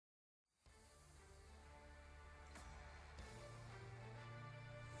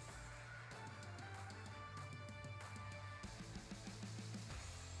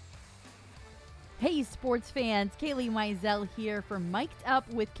Hey, sports fans. Kailey Mizelle here for Mic'd Up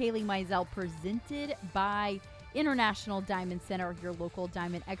with Kailey Mizelle, presented by International Diamond Center, your local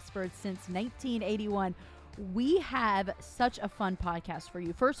diamond experts since 1981. We have such a fun podcast for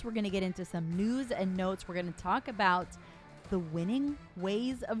you. First, we're going to get into some news and notes. We're going to talk about the winning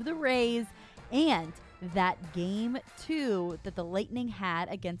ways of the Rays and that Game 2 that the Lightning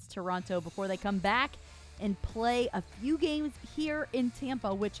had against Toronto before they come back and play a few games here in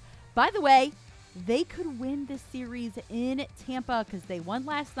Tampa, which, by the way, they could win this series in Tampa because they won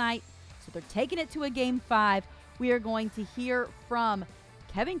last night, so they're taking it to a Game 5. We are going to hear from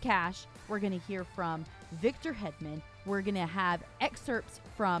Kevin Cash. We're going to hear from Victor Hedman. We're going to have excerpts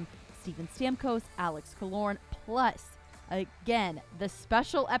from Steven Stamkos, Alex Killorn, plus, again, the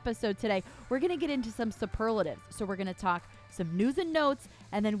special episode today. We're going to get into some superlatives. So we're going to talk some news and notes,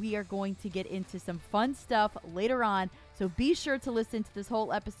 and then we are going to get into some fun stuff later on. So be sure to listen to this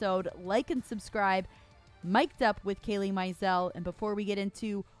whole episode, like and subscribe. Mic'd Up with Kailey Mizelle. And before we get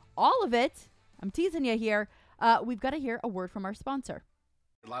into all of it, I'm teasing you here, we've got to hear a word from our sponsor.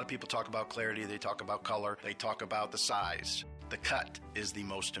 A lot of people talk about clarity, they talk about color, they talk about the size. The cut is the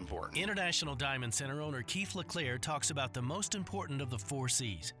most important. International Diamond Center owner Keith LeClaire talks about the most important of the 4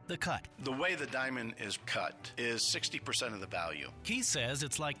 C's, the cut. The way the diamond is cut is 60% of the value. Keith says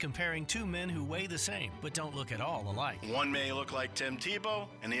it's like comparing 2 men who weigh the same but don't look at all alike. One may look like Tim Tebow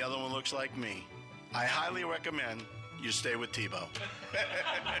and the other one looks like me. I highly recommend you stay with Tebow.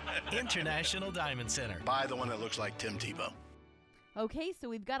 International Diamond Center. Buy the one that looks like Tim Tebow. Okay, so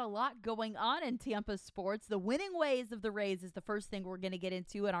we've got a lot going on in Tampa sports. The winning ways of the Rays is the first thing we're going to get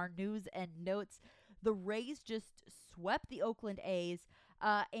into in our news and notes. The Rays just swept the Oakland A's,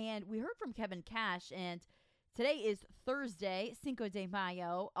 and we heard from Kevin Cash, and today is Thursday, Cinco de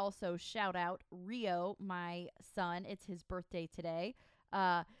Mayo. Also, shout out Rio, my son. It's his birthday today.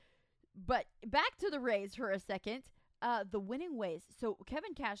 But back to the Rays for a second. The winning ways. So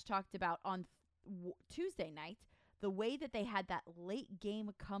Kevin Cash talked about on Tuesday night the way that they had that late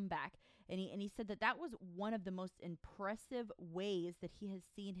game comeback. And he said that was one of the most impressive ways that he has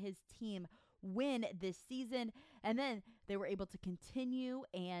seen his team win this season. And then they were able to continue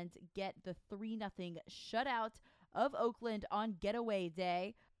and get the 3-0 shutout of Oakland on getaway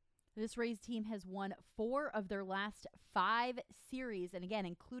day. This Rays team has won 4 of their last 5 series. And again,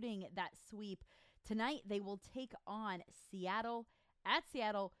 including that sweep. Tonight, they will take on Seattle. At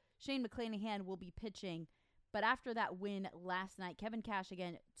Seattle, Shane McClanahan will be pitching. But after that win last night, Kevin Cash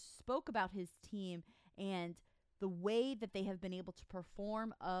again spoke about his team and the way that they have been able to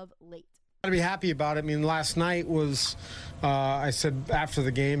perform of late. Got to be happy about it. I mean, last night was, I said after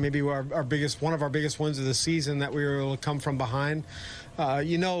the game, maybe one of our biggest wins of the season that we were able to come from behind. For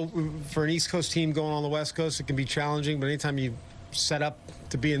an East Coast team going on the West Coast, it can be challenging. But anytime you set up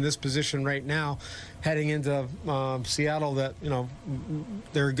to be in this position right now, heading into Seattle, that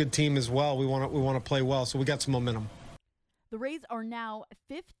they're a good team as well. We want to play well, so we got some momentum. The Rays are now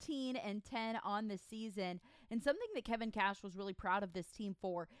 15-10 on the season, and something that Kevin Cash was really proud of this team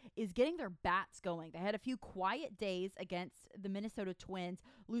for is getting their bats going. They had a few quiet days against the Minnesota Twins,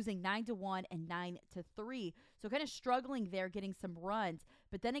 losing 9-1 and 9-3, so kind of struggling there, getting some runs.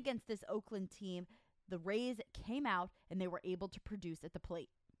 But then against this Oakland team, the Rays came out and they were able to produce at the plate,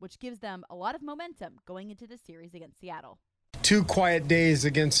 which gives them a lot of momentum going into the series against Seattle. 2 quiet days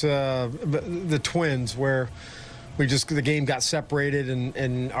against the Twins where the game got separated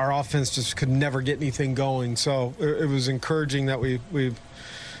and our offense just could never get anything going. So it was encouraging that we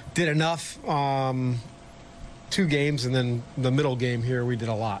did enough. 2 games, and then the middle game here we did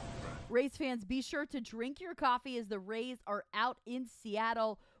a lot. Rays fans, be sure to drink your coffee as the Rays are out in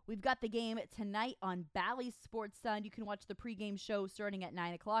Seattle. We've got the game tonight on Bally Sports Sun. You can watch the pregame show starting at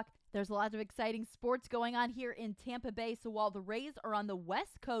 9 o'clock. There's a lot of exciting sports going on here in Tampa Bay. So while the Rays are on the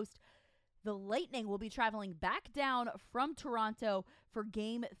West Coast, the Lightning will be traveling back down from Toronto for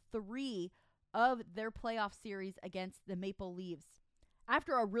Game 3 of their playoff series against the Maple Leafs.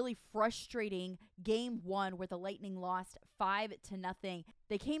 After a really frustrating Game 1 where the Lightning lost 5-0,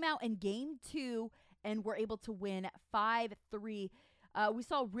 they came out in Game 2 and were able to win 5-3. We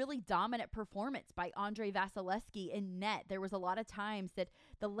saw a really dominant performance by Andrei Vasilevskiy in net. There was a lot of times that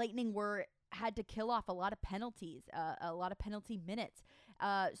the Lightning had to kill off a lot of penalties, a lot of penalty minutes.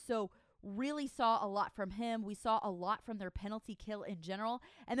 So really saw a lot from him. We saw a lot from their penalty kill in general.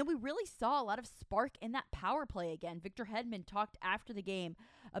 And then we really saw a lot of spark in that power play again. Victor Hedman talked after the game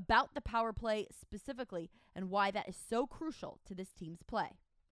about the power play specifically and why that is so crucial to this team's play.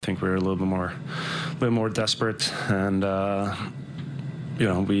 I think we were a little bit more desperate and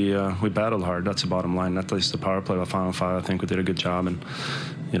we battled hard. That's the bottom line. At least the power play, the final five, I think we did a good job, and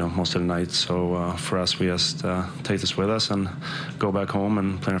most of the night. So for us, we just take this with us and go back home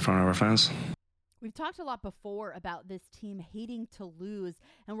and play in front of our fans. We've talked a lot before about this team hating to lose,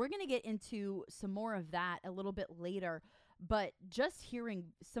 and we're going to get into some more of that a little bit later. But just hearing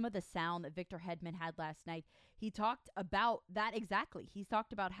some of the sound that Victor Hedman had last night, he talked about that exactly. He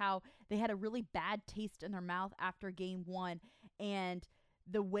talked about how they had a really bad taste in their mouth after game one, and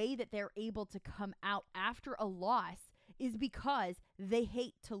the way that they're able to come out after a loss is because they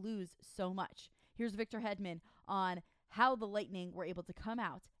hate to lose so much. Here's Victor Hedman on how the Lightning were able to come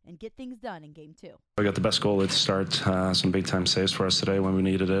out and get things done in game two. We got the best goal at the start, some big time saves for us today when we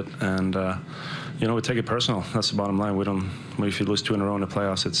needed it, and we take it personal. That's the bottom line. If you lose two in a row in the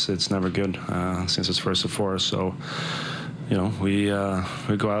playoffs, it's never good since it's first of four. So we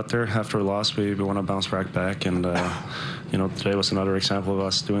go out there after a loss, we want to bounce right back, and today was another example of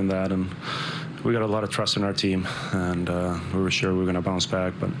us doing that, and we got a lot of trust in our team, and we were sure we were going to bounce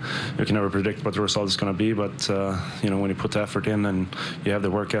back, but you can never predict what the result is going to be. But when you put the effort in and you have the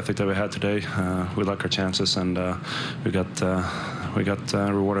work ethic that we had today, we like our chances, and we got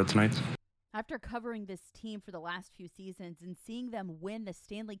rewarded tonight. After covering this team for the last few seasons and seeing them win the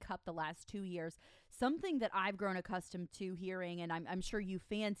Stanley Cup the last 2 years, something that I've grown accustomed to hearing, and I'm sure you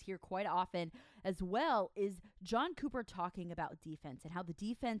fans hear quite often as well, is John Cooper talking about defense and how the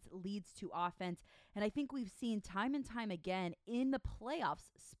defense leads to offense. And I think we've seen time and time again in the playoffs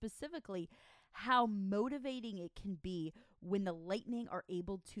specifically how motivating it can be when the Lightning are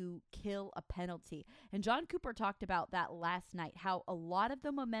able to kill a penalty. And John Cooper talked about that last night, how a lot of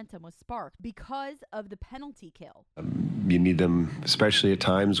the momentum was sparked because of the penalty kill. You need them, especially at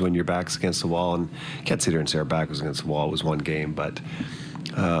times when your back's against the wall. And you can't sit here and say our back was against the wall. It was one game, but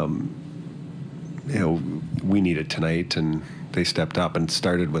we need it tonight, and they stepped up and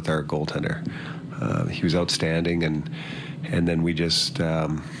started with our goaltender. He was outstanding, and then we just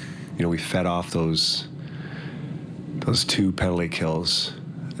we fed off those two penalty kills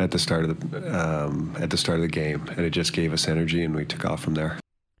at the start of the game, and it just gave us energy, and we took off from there.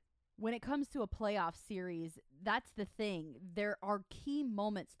 When it comes to a playoff series, that's the thing. There are key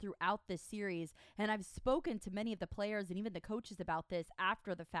moments throughout this series, and I've spoken to many of the players and even the coaches about this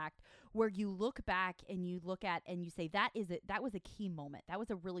after the fact, where you look back and you look at and you say that was a key moment. That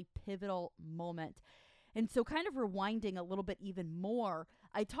was a really pivotal moment. And so kind of rewinding a little bit even more,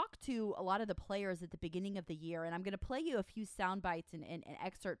 I talked to a lot of the players at the beginning of the year, and I'm going to play you a few sound bites and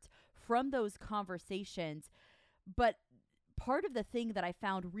excerpts from those conversations. But part of the thing that I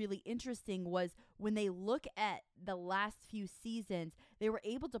found really interesting was when they look at the last few seasons, they were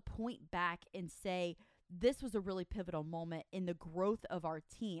able to point back and say, this was a really pivotal moment in the growth of our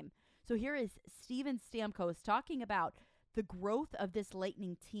team. So here is Steven Stamkos talking about the growth of this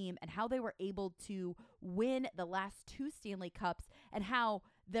Lightning team and how they were able to win the last two Stanley Cups, and how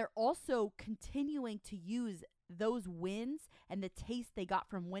they're also continuing to use those wins and the taste they got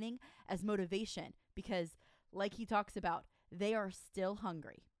from winning as motivation, because like he talks about, they are still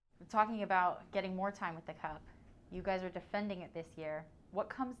hungry. We're talking about getting more time with the Cup. You guys are defending it this year. What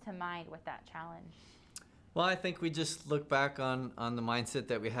comes to mind with that challenge? Well, I think we just look back on the mindset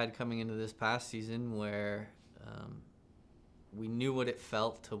that we had coming into this past season, where we knew what it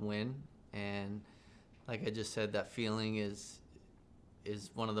felt to win, and like I just said, that feeling is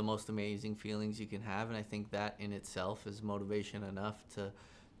one of the most amazing feelings you can have, and I think that in itself is motivation enough to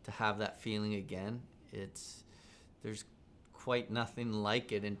have that feeling again. There's quite nothing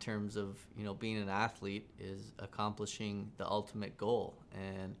like it in terms of being an athlete is accomplishing the ultimate goal,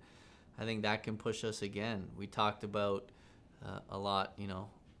 and I think that can push us again. We talked about a lot,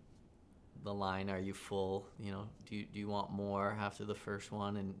 the line, are you full? Do you want more after the first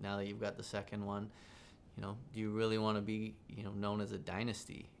one? And now that you've got the second one, do you really want to be, known as a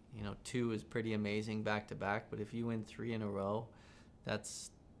dynasty? 2 is pretty amazing back to back, but if you win 3 in a row,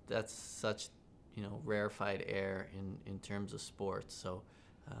 that's such, rarefied air in terms of sports. So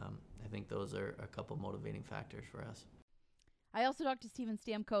I think those are a couple motivating factors for us. I also talked to Steven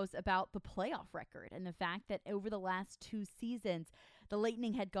Stamkos about the playoff record and the fact that over the last 2 seasons, the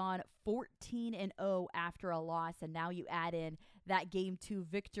Lightning had gone 14-0 after a loss, and now you add in that Game 2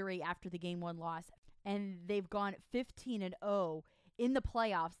 victory after the Game 1 loss, and they've gone 15-0 in the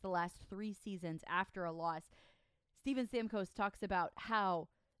playoffs the last 3 seasons after a loss. Steven Stamkos talks about how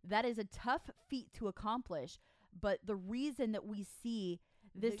that is a tough feat to accomplish, but the reason that we see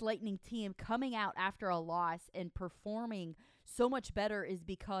this Lightning team coming out after a loss and performing so much better is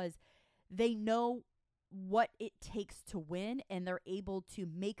because they know what it takes to win, and they're able to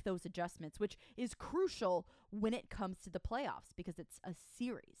make those adjustments, which is crucial when it comes to the playoffs because it's a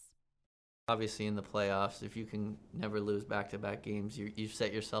series. Obviously, in the playoffs, if you can never lose back-to-back games, you've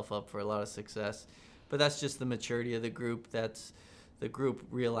set yourself up for a lot of success. But that's just the maturity of the group. That's the group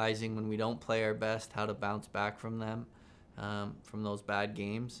realizing when we don't play our best, how to bounce back from them, from those bad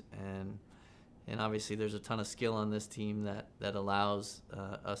games. And obviously, there's a ton of skill on this team that allows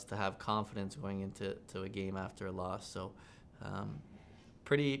us to have confidence going into a game after a loss. So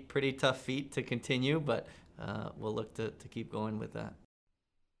pretty tough feat to continue, but we'll look to keep going with that.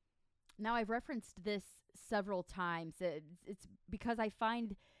 Now, I've referenced this several times. It's because I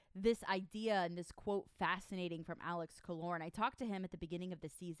find this idea and this quote fascinating from Alex Killorn. I talked to him at the beginning of the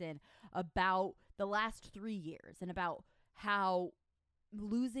season about the last 3 years and about how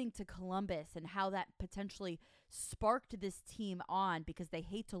losing to Columbus and how that potentially sparked this team on, because they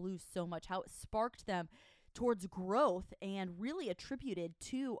hate to lose so much, how it sparked them towards growth and really attributed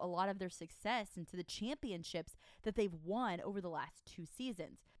to a lot of their success and to the championships that they've won over the last 2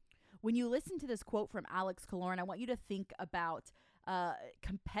 seasons. When you listen to this quote from Alex Killorn, I want you to think about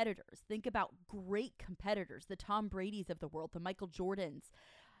competitors. Think about great competitors, the Tom Bradys of the world, the Michael Jordans.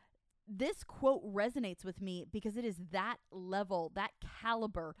 This quote resonates with me because it is that level, that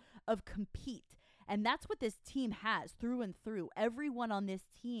caliber of compete. And that's what this team has through and through. Everyone on this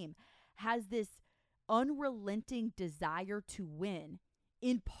team has this unrelenting desire to win,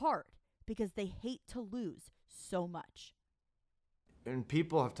 in part because they hate to lose so much. And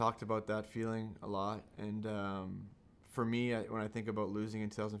people have talked about that feeling a lot. And for me, when I think about losing in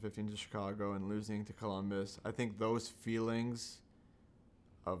 2015 to Chicago and losing to Columbus, I think those feelings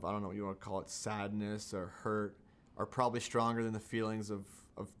of, I don't know what you want to call it, sadness or hurt, are probably stronger than the feelings of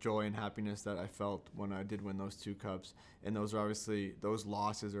joy and happiness that I felt when I did win those 2 cups. And those are obviously, those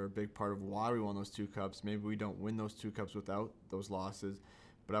losses are a big part of why we won those 2 cups. Maybe we don't win those 2 cups without those losses.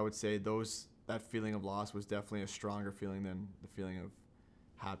 But I would say that feeling of loss was definitely a stronger feeling than the feeling of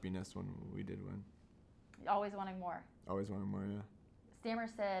happiness when we did win. Always wanting more. Always wanting more, yeah. Stammer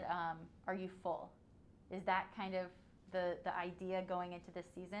said, are you full? Is that kind of the idea going into this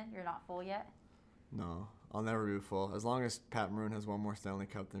season? You're not full yet? No, I'll never be full. As long as Pat Maroon has one more Stanley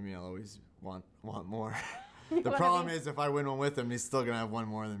Cup than me, I'll always want more. The problem is if I win one with him, he's still going to have one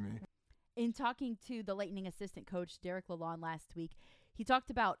more than me. In talking to the Lightning assistant coach, Derek Lalonde, last week, he talked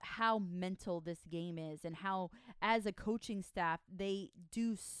about how mental this game is and how, as a coaching staff, they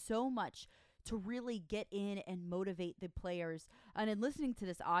do so much to really get in and motivate the players. And in listening to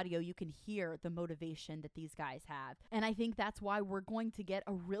this audio, you can hear the motivation that these guys have. And I think that's why we're going to get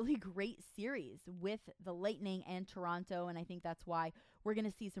a really great series with the Lightning and Toronto. And I think that's why we're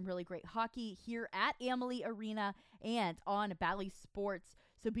going to see some really great hockey here at Amalie Arena and on Bally Sports.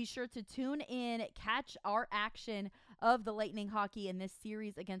 So be sure to tune in, catch our action of the Lightning hockey in this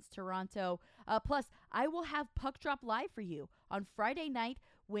series against Toronto. Plus, I will have Puck Drop Live for you on Friday night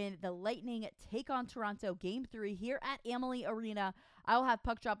when the Lightning take on Toronto Game 3 here at Amalie Arena. I will have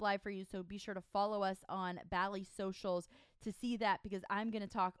Puck Drop Live for you, so be sure to follow us on Bally Socials to see that, because I'm going to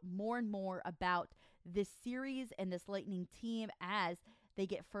talk more and more about this series and this Lightning team as they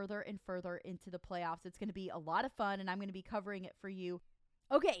get further and further into the playoffs. It's going to be a lot of fun, and I'm going to be covering it for you.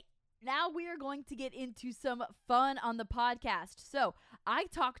 Okay, now we are going to get into some fun on the podcast. So I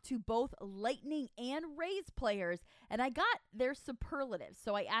talked to both Lightning and Rays players, and I got their superlatives.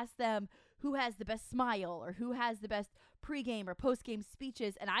 So I asked them who has the best smile or who has the best pregame or postgame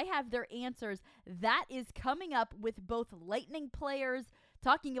speeches, and I have their answers. That is coming up with both Lightning players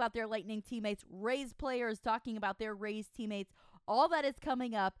talking about their Lightning teammates, Rays players talking about their Rays teammates. All that is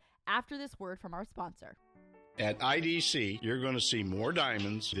coming up after this word from our sponsor. At IDC, you're going to see more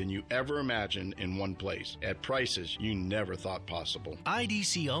diamonds than you ever imagined in one place at prices you never thought possible.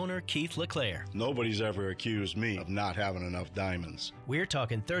 IDC owner Keith LeClaire. Nobody's ever accused me of not having enough diamonds. We're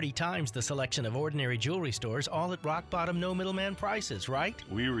talking 30 times the selection of ordinary jewelry stores, all at rock bottom, no middleman prices, right?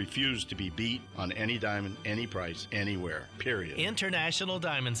 We refuse to be beat on any diamond, any price, anywhere, period. International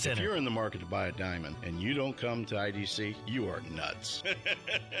Diamond Center. If you're in the market to buy a diamond and you don't come to IDC, you are nuts.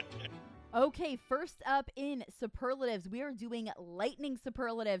 Okay, first up in superlatives, we are doing Lightning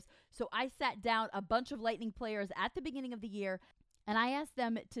superlatives. So I sat down a bunch of Lightning players at the beginning of the year, and I asked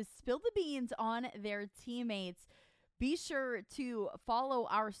them to spill the beans on their teammates. Be sure to follow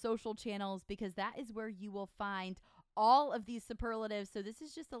our social channels, because that is where you will find all of these superlatives. So this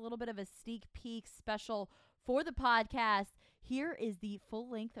is just a little bit of a sneak peek special for the podcast. Here is the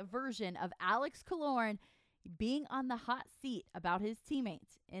full-length version of Alex Killorn being on the hot seat about his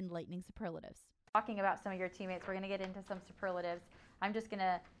teammates in Lightning superlatives. Talking about some of your teammates, we're going to get into some superlatives. I'm just going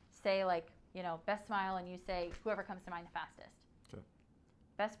to say, like, best smile, and you say whoever comes to mind the fastest. Okay.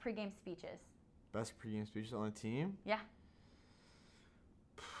 Best pregame speeches. Best pregame speeches on the team? Yeah.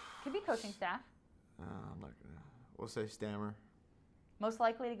 Could be coaching staff. I'm not gonna. We'll say Stammer. Most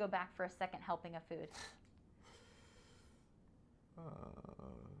likely to go back for a second helping of food.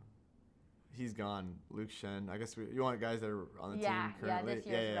 He's gone. Luke Shen. I guess you want guys that are on the team Yeah, currently. this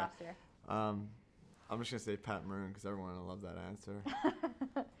year's roster. I'm just gonna say Pat Maroon because everyone will love that answer.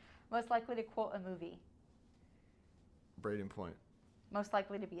 Most likely to quote a movie. Braden Point. Most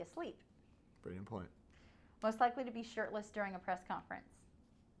likely to be asleep. Braden Point. Most likely to be shirtless during a press conference.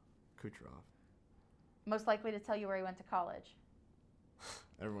 Kucherov. Most likely to tell you where he went to college.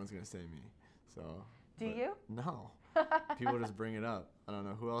 Everyone's gonna say me. So. Do you? No. People just bring it up. I don't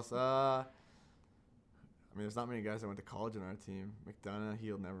know who else. I mean, there's not many guys that went to college on our team. McDonough,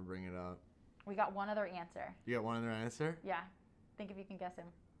 he'll never bring it up. We got one other answer. You got one other answer? Yeah. Think if you can guess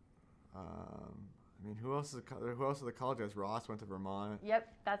him. I mean, who else are the college guys? Ross went to Vermont. Yep,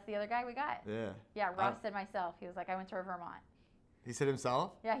 that's the other guy we got. Yeah. Yeah, Ross said myself. He was like, I went to Vermont. He said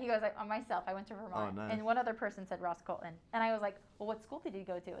himself? Yeah, he goes, like, on myself, I went to Vermont. Oh, nice. And one other person said Ross Colton. And I was like, well, what school did you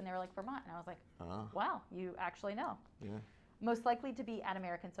go to? And they were like, Vermont. And I was like, wow, you actually know. Yeah. Most likely to be at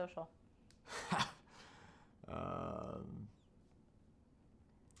American Social.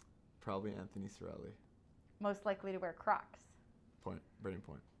 Probably Anthony Cirelli. Most likely to wear Crocs. Braden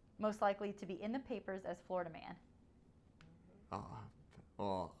Point. Most likely to be in the papers as Florida Man.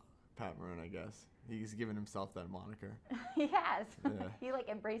 Well, Pat Maroon, I guess. He's given himself that moniker. He has. Yeah. He like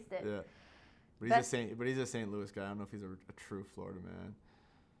embraced it. Yeah. But he's a St. Louis guy. I don't know if he's a true Florida man.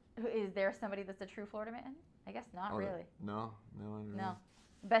 Is there somebody that's a true Florida man? I guess not really. No. No.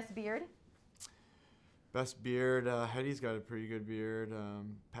 Best beard? Best beard. Hetty's got a pretty good beard.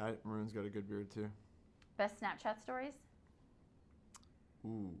 Pat Maroon's got a good beard too. Best Snapchat stories?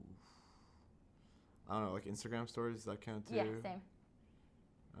 Ooh. I don't know, like Instagram stories, does that count too? Yeah, same.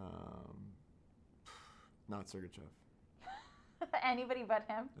 Not Sergachev. Anybody but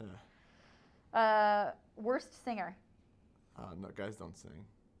him? Yeah. Worst singer? No, guys don't sing.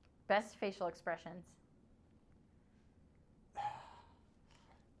 Best facial expressions?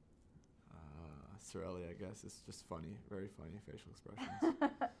 Cirelli, I guess. It's just funny. Very funny facial expressions.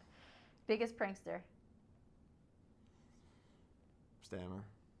 Biggest prankster? Stammer.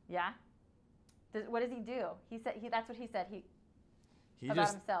 Yeah? What does he do? He said that's what he said. He about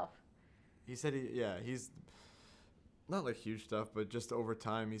just, himself. He said he's not like huge stuff, but just over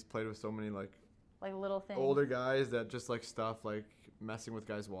time he's played with so many like little things. Older guys that just like stuff like messing with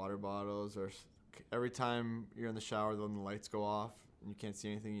guys' water bottles, or every time you're in the shower then the lights go off and you can't see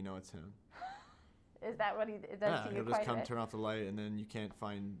anything, you know it's him. Is that what he does? Yeah, to you he'll quite just come a bit? turn off the light and then you can't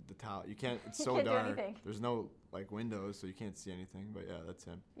find the towel. You can't. It's You so can't do dark. anything. There's no like windows, so you can't see anything. But yeah, that's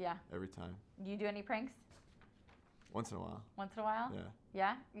him. Yeah. Every time. Do you do any pranks? Once in a while. Once in a while? Yeah.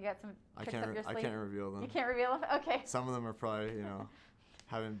 Yeah? You got some tricks up your sleeve? I can't reveal them. You can't reveal them? Okay. Some of them are probably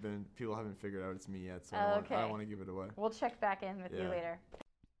people haven't figured out it's me yet, so I don't want to give it away. We'll check back in with you later.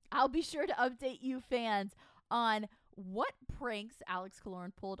 I'll be sure to update you fans on what pranks Alex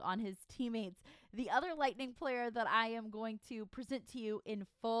Killorn pulled on his teammates. The other Lightning player that I am going to present to you in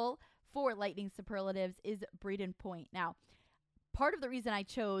full for Lightning Superlatives is Braden Point. Now, part of the reason I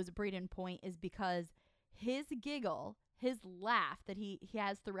chose Braden Point is because his giggle, his laugh that he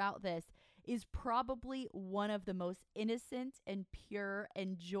has throughout this is probably one of the most innocent and pure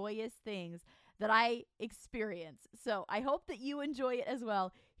and joyous things that I experience. So I hope that you enjoy it as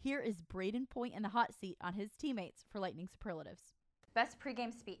well. Here is Braden Point in the hot seat on his teammates for Lightning Superlatives. Best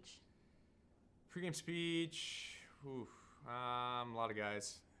pregame speech? Pregame speech, a lot of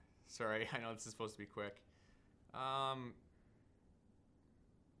guys. Sorry, I know this is supposed to be quick. I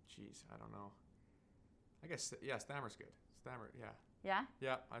don't know. I guess, Stammer's good. Stammer, yeah. Yeah?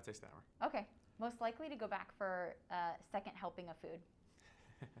 Yeah, I'd say Stammer. Okay. Most likely to go back for a second helping of food?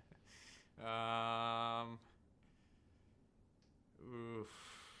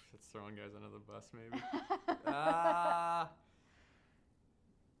 That's throwing guys under the bus, maybe.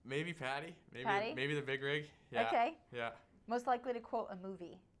 Maybe Patty. Patty? Maybe the big rig. Yeah. Okay. Yeah. Most likely to quote a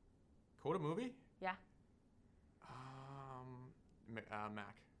movie? Quote a movie? Yeah.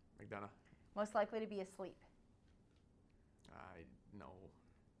 Mac. McDonough. Most likely to be asleep? I know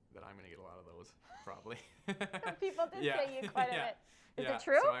that I'm going to get a lot of those, probably. People did say you quite a bit. Is it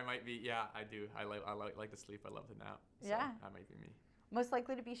true? So I might be, I do. I like to sleep. I love to nap. So Yeah. That might be me. Most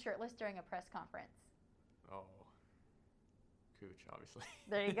likely to be shirtless during a press conference? Oh. Cooch, obviously.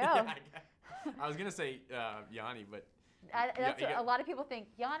 There you go. I was going to say Yanni, but... That's what a lot of people think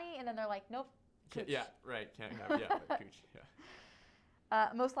Yanni, and then they're like, nope, Cooch. Yeah, right. Can't have, but Cooch, yeah.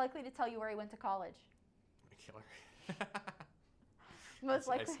 Most likely to tell you where he went to college. Killer. Most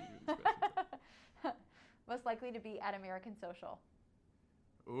I likely. see this question. Most likely to be at American Social.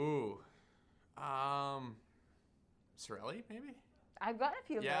 Ooh. Sorelli, maybe? I've got a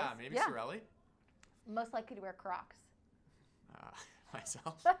few of those. Yeah, maybe Sorelli. Most likely to wear Crocs.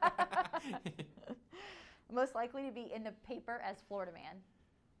 Myself. Most likely to be in the paper as Florida man.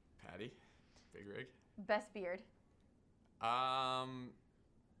 Patty. Big rig. Best beard. Patty,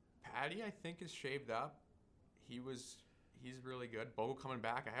 I think, is shaved up. He's really good. Bogo coming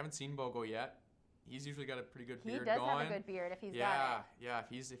back. I haven't seen Bogo yet. He's usually got a pretty good beard going. He does have a good beard if he's got it. Yeah.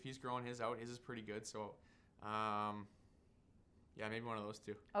 If he's growing his out, his is pretty good. So, yeah, maybe one of those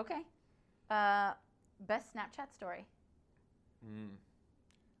two. Okay. Best Snapchat story.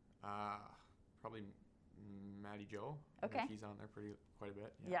 Probably Matty Joe. Okay. I think he's on there quite a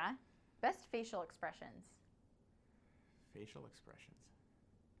bit. Yeah. Best facial expressions. Facial expressions.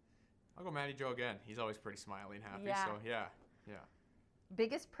 I'll go Matty Joe again. He's always pretty smiley and happy. Yeah. So yeah.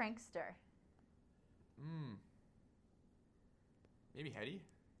 Biggest prankster. Maybe Hetty.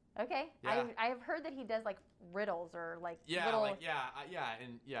 Okay. Yeah. I have heard that he does like riddles or like Yeah, little.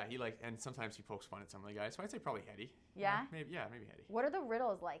 and sometimes he pokes fun at some of the guys. So I'd say probably Hetty. Yeah. Maybe Hetty. What are the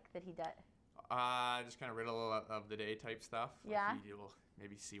riddles like that he does? Just kind of riddle of the day type stuff. Yeah. Like you'll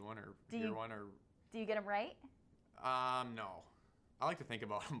maybe see one or hear one or. Do you get them right? No. I like to think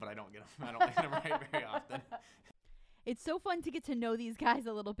about them, but I don't get them. I don't get them right very often. It's so fun to get to know these guys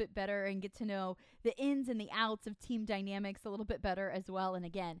a little bit better and get to know the ins and the outs of team dynamics a little bit better as well. And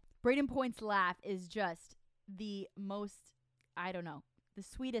again, Braden Point's laugh is just the most, the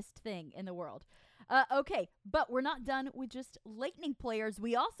sweetest thing in the world. Okay, but we're not done with just Lightning players.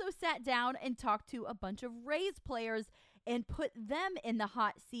 We also sat down and talked to a bunch of Rays players and put them in the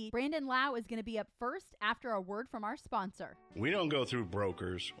hot seat. Brandon Lau is going to be up first after a word from our sponsor. We don't go through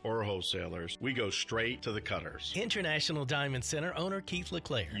brokers or wholesalers. We go straight to the cutters. International Diamond Center owner Keith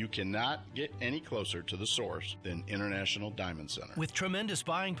LeClaire. You cannot get any closer to the source than International Diamond Center. With tremendous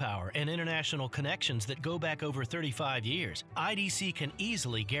buying power and international connections that go back over 35 years, IDC can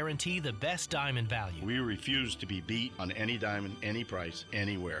easily guarantee the best diamond value. We refuse to be beat on any diamond, any price,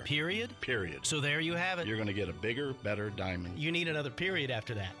 anywhere. Period? Period. So there you have it. You're going to get a bigger, better diamond. You need another period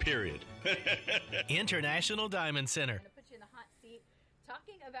after that. Period. International Diamond Center. I'm going to put you in the hot seat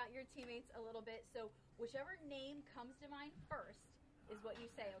talking about your teammates a little bit. So whichever name comes to mind first is what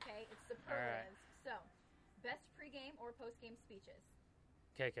you say, okay? It's superlatives. Right. So best pregame or postgame speeches?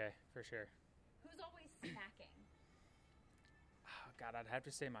 KK, for sure. Who's always snacking? Oh, God, I'd have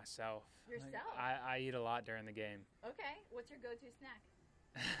to say myself. Yourself? I eat a lot during the game. Okay. What's your go-to snack?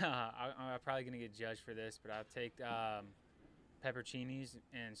 I'm probably going to get judged for this, but I'll take pepperoncinis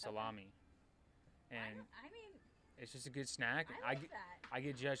and salami. Okay. And I mean, it's just a good snack. I like that. I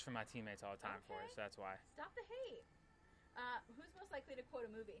get judged from my teammates all the time for it, so that's why. Stop the hate. Who's most likely to quote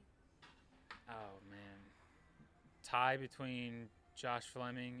a movie? Oh, man. Tie between Josh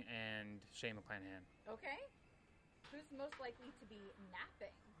Fleming and Shane McClanahan. Okay. Who's most likely to be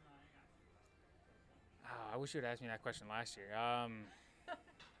napping? Oh, I wish you had asked me that question last year.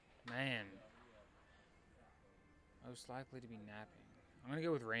 Man. Most likely to be napping. I'm going to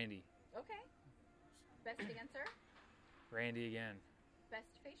go with Randy. Okay. Best answer? Randy again. Best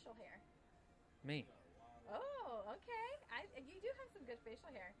facial hair? Me. Oh, okay. You do have some good facial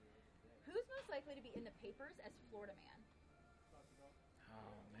hair. Who's most likely to be in the papers as Florida man?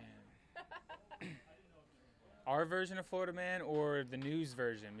 Oh, man. Our version of Florida Man or the news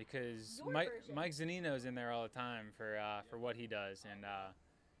version? Because Mike Zunino's in there all the time for what he does, and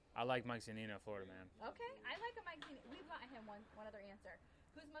I like Mike Zunino, Florida Man. Okay, I like a Mike Zunino. We've got him one other answer.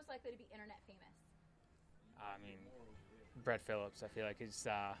 Who's most likely to be internet famous? I mean, Brett Phillips. I feel like it's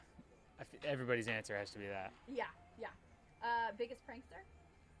everybody's answer has to be that. Yeah. Biggest prankster?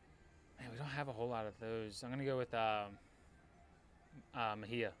 Man, we don't have a whole lot of those. I'm gonna go with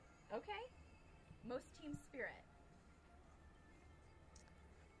Mejia. Okay. Most team spirit?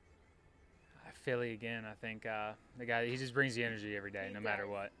 Philly again. I think the guy, he just brings the energy every day, no matter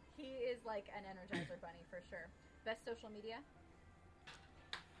what. He is like an Energizer bunny for sure. Best social media?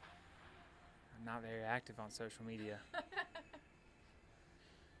 I'm not very active on social media.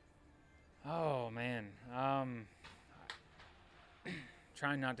 Oh man,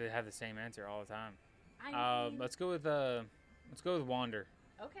 trying not to have the same answer all the time. Let's go with Wander.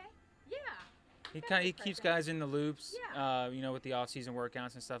 Okay. Yeah. He keeps guys in the loops. Yeah. With the off-season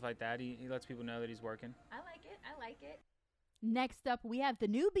workouts and stuff like that. He lets people know that he's working. I like it. Next up, we have the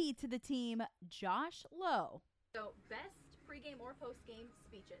newbie to the team, Josh Lowe. So, best pregame or postgame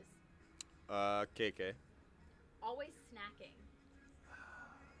speeches? KK. Always snacking.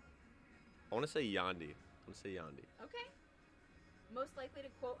 I want to say Yandy. Okay. Most likely to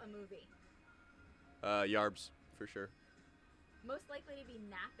quote a movie. Yarbs, for sure. Most likely to be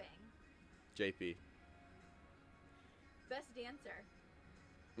napping. JP. Best dancer.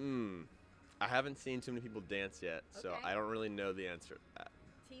 I haven't seen too many people dance yet, so Okay. I don't really know the answer to that.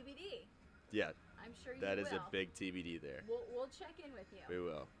 TBD. Yeah. I'm sure you That will. is a big TBD there. We'll check in with you. We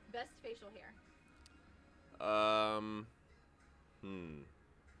will. Best facial hair.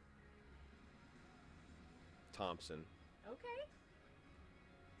 Thompson. Okay.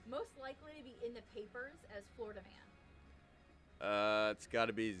 Most likely to be in the papers as Florida man. It's got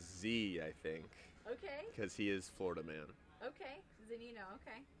to be Z, I think. Okay. Because he is Florida man. Okay. Zanino.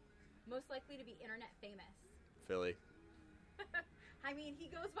 Okay. Most likely to be internet famous. Philly. I mean, he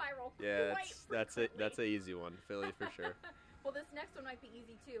goes viral. Yeah, quite that's an easy one. Philly for sure. Well, this next one might be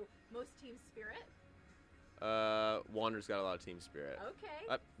easy too. Most team spirit. Wander's got a lot of team spirit.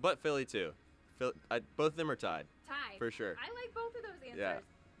 Okay. But Philly too. Both of them are tied. Tied. For sure. I like both of those answers. Yeah.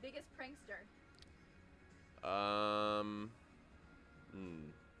 Biggest prankster.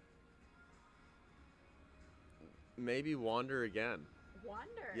 Maybe Wander again.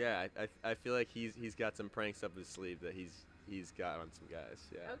 Wander. Yeah, I feel like he's got some pranks up his sleeve that he's got on some guys.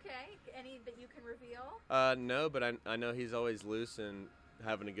 Yeah. Okay. Any that you can reveal? No, but I know he's always loose and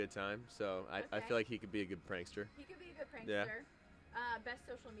having a good time. So I feel like he could be a good prankster. He could be a good prankster. Yeah. Best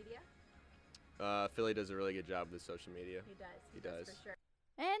social media. Philly does a really good job with social media. He does. For sure.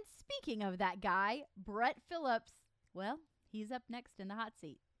 And speaking of that guy, Brett Phillips, well, he's up next in the hot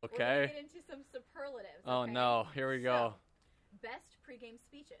seat. We're gonna Okay. get into some superlatives. Oh, okay? no. Here we go. So, best pregame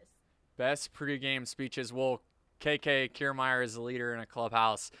speeches. Best pregame speeches. Well, KK Kiermaier is the leader in a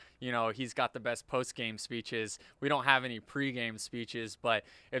clubhouse. You know, he's got the best postgame speeches. We don't have any pregame speeches, but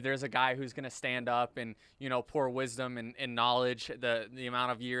if there's a guy who's going to stand up and, you know, pour wisdom and knowledge, the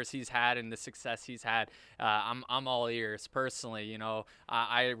amount of years he's had and the success he's had, I'm all ears personally. You know,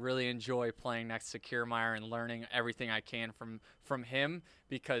 I really enjoy playing next to Kiermaier and learning everything I can from him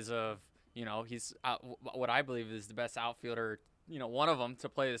because of, you know, he's what I believe is the best outfielder, you know, one of them to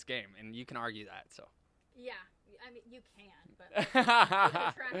play this game, and you can argue that. So. Yeah, I mean, you can, but with the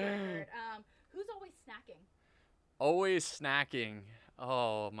track record. Who's always snacking? Always snacking.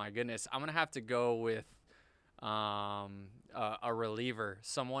 Oh, my goodness. I'm going to have to go with a reliever,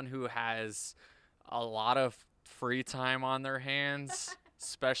 someone who has a lot of free time on their hands,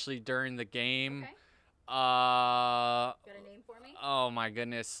 especially during the game. Okay. Got a name for me? Oh, my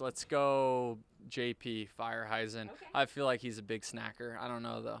goodness. Let's go JP Fireheisen. Okay. I feel like he's a big snacker. I don't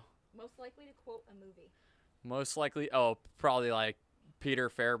know, though. Most likely to quote a movie. Most likely, probably like Peter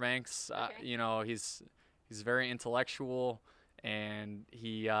Fairbanks. Okay. You know, he's very intellectual, and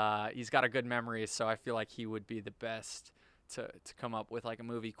he's got a good memory. So I feel like he would be the best to come up with like a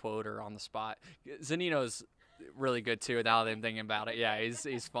movie quote or on the spot. Zanino's really good too. Now that I'm thinking about it, yeah,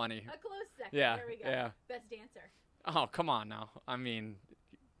 he's funny. A close second. Yeah, There we go. yeah. Best dancer. Oh, come on now. I mean,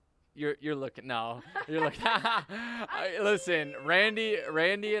 you're looking. No, you're looking. Listen, Randy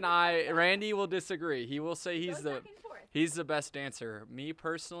will disagree. He will say he's the best dancer. Me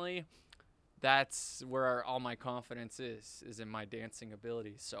personally, that's where all my confidence is in my dancing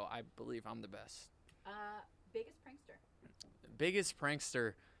ability. So I believe I'm the best. Biggest prankster. Biggest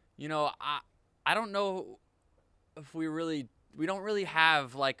prankster. You know, I don't know if we don't really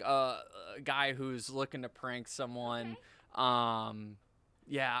have like a guy who's looking to prank someone. Okay.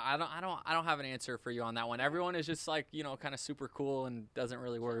 Yeah, I don't have an answer for you on that one. Everyone is just like, you know, kind of super cool and doesn't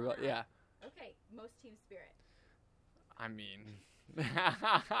really worry about. Yeah. Okay, most team spirit. I mean,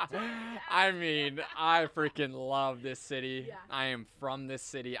 I freaking love this city. Yeah. I am from this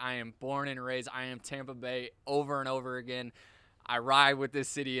city. I am born and raised. I am Tampa Bay over and over again. I ride with this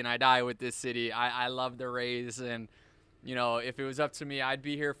city and I die with this city. I love the Rays, and you know, if it was up to me, I'd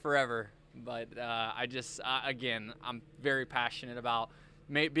be here forever. But again, I'm very passionate about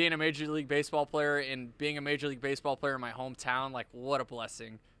being a Major League Baseball player and being a Major League Baseball player in my hometown. Like, what a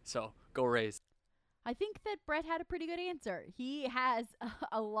blessing. So, go Rays. I think that Brett had a pretty good answer. He has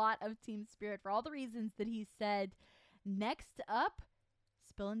a lot of team spirit for all the reasons that he said. Next up,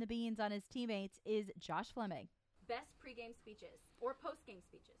 spilling the beans on his teammates, is Josh Fleming. Best pregame speeches or postgame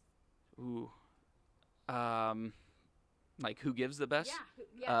speeches. Ooh. Like who gives the best?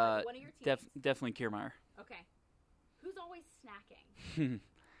 Yeah, one of your teams. Definitely Kiermaier. Okay. Who's always snacking?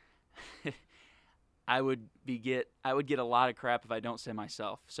 I would get a lot of crap if I don't say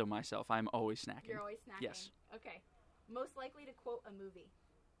myself. So myself, I'm always snacking. You're always snacking. Yes. Okay. Most likely to quote a movie.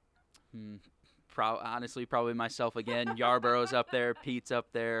 Honestly, probably myself again. Yarborough's up there, Pete's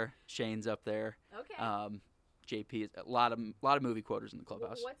up there, Shane's up there. Okay. JP is a lot of movie quoters in the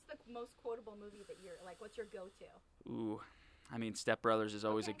clubhouse. What's the most quotable movie that you're like? What's your go-to? Ooh, I mean, Step Brothers is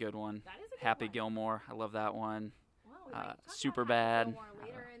always a good one. That is a good Happy one. Gilmore, I love that one. Well, we might talk Super about Happy Bad. Gilmore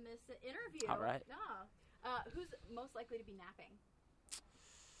later in this interview. All right. No. Who's most likely to be napping?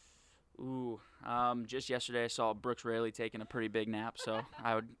 Ooh, just yesterday I saw Brooks Raley taking a pretty big nap, so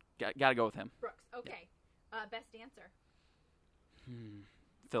I would gotta go with him. Brooks. Okay. Best dancer.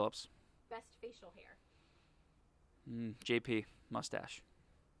 Phillips. Best facial hair. JP, mustache.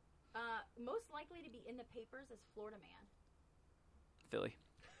 Most likely to be in the papers as Florida man. Philly.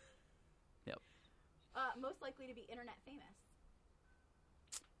 Yep. Most likely to be internet famous.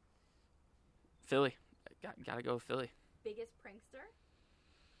 Philly. Gotta go with Philly. Biggest prankster.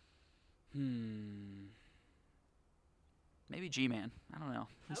 Maybe G-Man. I don't know.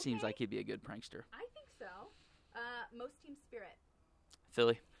 He seems like he'd be a good prankster. I think so. Most team spirit.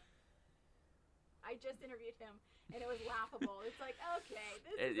 Philly. I just interviewed him, and it was laughable. It's like, okay,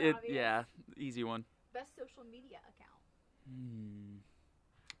 this is obvious. Yeah, easy one. Best social media account.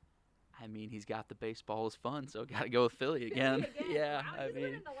 I mean, he's got the baseball is fun, so gotta go with Philly again. Yeah, wow, I he's mean,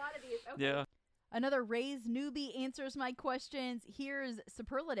 winning a lot of these. Okay. yeah. Another Rays newbie answers my questions. Here's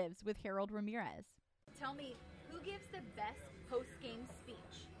Superlatives with Harold Ramirez. Tell me, who gives the best post-game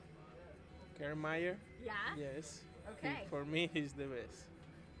speech? Kiermaier? Yeah? Yes. Okay. For me, he's the best.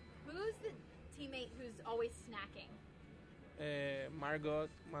 Who's the teammate who's always snacking? Manuel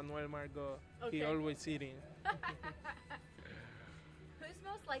Margot. Okay. He always eating. Who's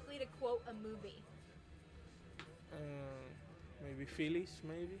most likely to quote a movie? Maybe Phillies,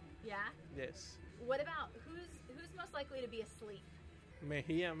 maybe? Yeah? Yes. What about who's most likely to be asleep?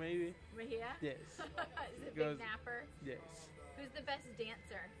 Mejia, maybe? Mejia? Yes. Is it big napper? Yes. Who's the best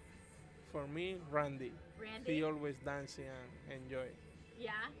dancer? For me, Randy. Randy? He always dancing and enjoy.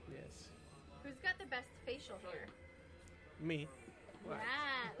 Yeah? Yes. Who's got the best facial hair? Me. What?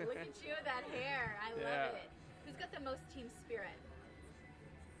 Yeah, look at you with that hair. I love it. Who's got the most team spirit?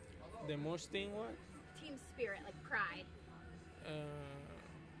 The most thing what? Team spirit, like pride.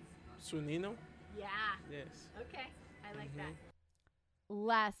 Sunino? Yeah. Yes. Okay, I like that.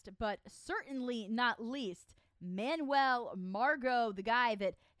 Last but certainly not least, Manuel Margot, the guy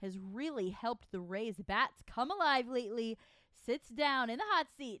that has really helped the Rays bats come alive lately, sits down in the hot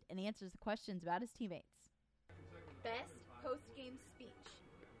seat and answers the questions about his teammates. Best post-game speech.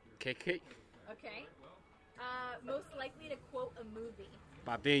 KK. Okay. Most likely to quote a movie.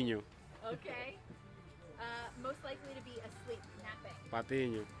 Patiño. Okay. Most likely to be asleep, napping.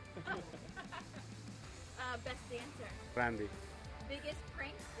 Patiño. Best dancer. Randy. Biggest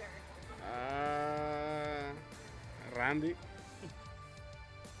prankster. Randy.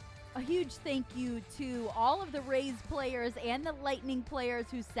 A huge thank you to all of the Rays players and the Lightning players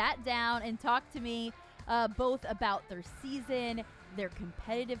who sat down and talked to me both about their season, their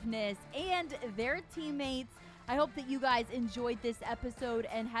competitiveness, and their teammates. I hope that you guys enjoyed this episode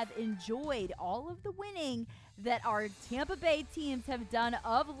and have enjoyed all of the winning that our Tampa Bay teams have done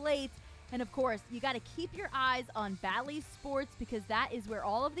of late. And of course, you got to keep your eyes on Bally Sports because that is where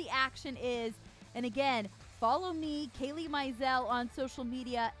all of the action is. And again, follow me, Kailey Mizelle, on social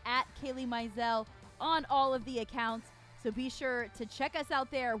media at Kailey Mizelle on all of the accounts. So be sure to check us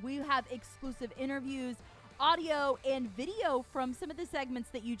out there. We have exclusive interviews, audio, and video from some of the segments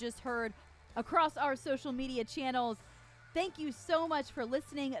that you just heard across our social media channels. Thank you so much for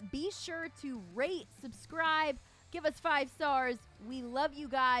listening. Be sure to rate, subscribe, give us 5 stars. We love you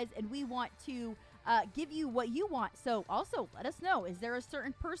guys, and we want to give you what you want. So also let us know, is there a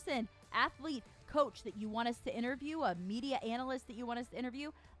certain person, athlete, coach that you want us to interview, a media analyst that you want us to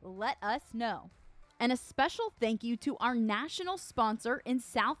interview? Let us know. And a special thank you to our national sponsor in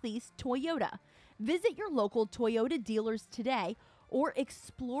Southeast, Toyota. Visit your local Toyota dealers today or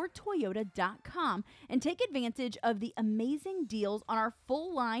exploretoyota.com and take advantage of the amazing deals on our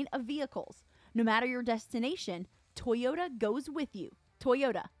full line of vehicles. No matter your destination, Toyota goes with you.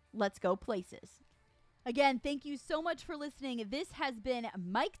 Toyota, let's go places. Again, thank you so much for listening. This has been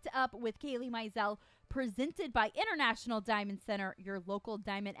Mic'd Up with Kailey Mizelle, presented by International Diamond Center, your local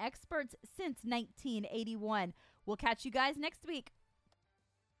diamond experts since 1981. We'll catch you guys next week.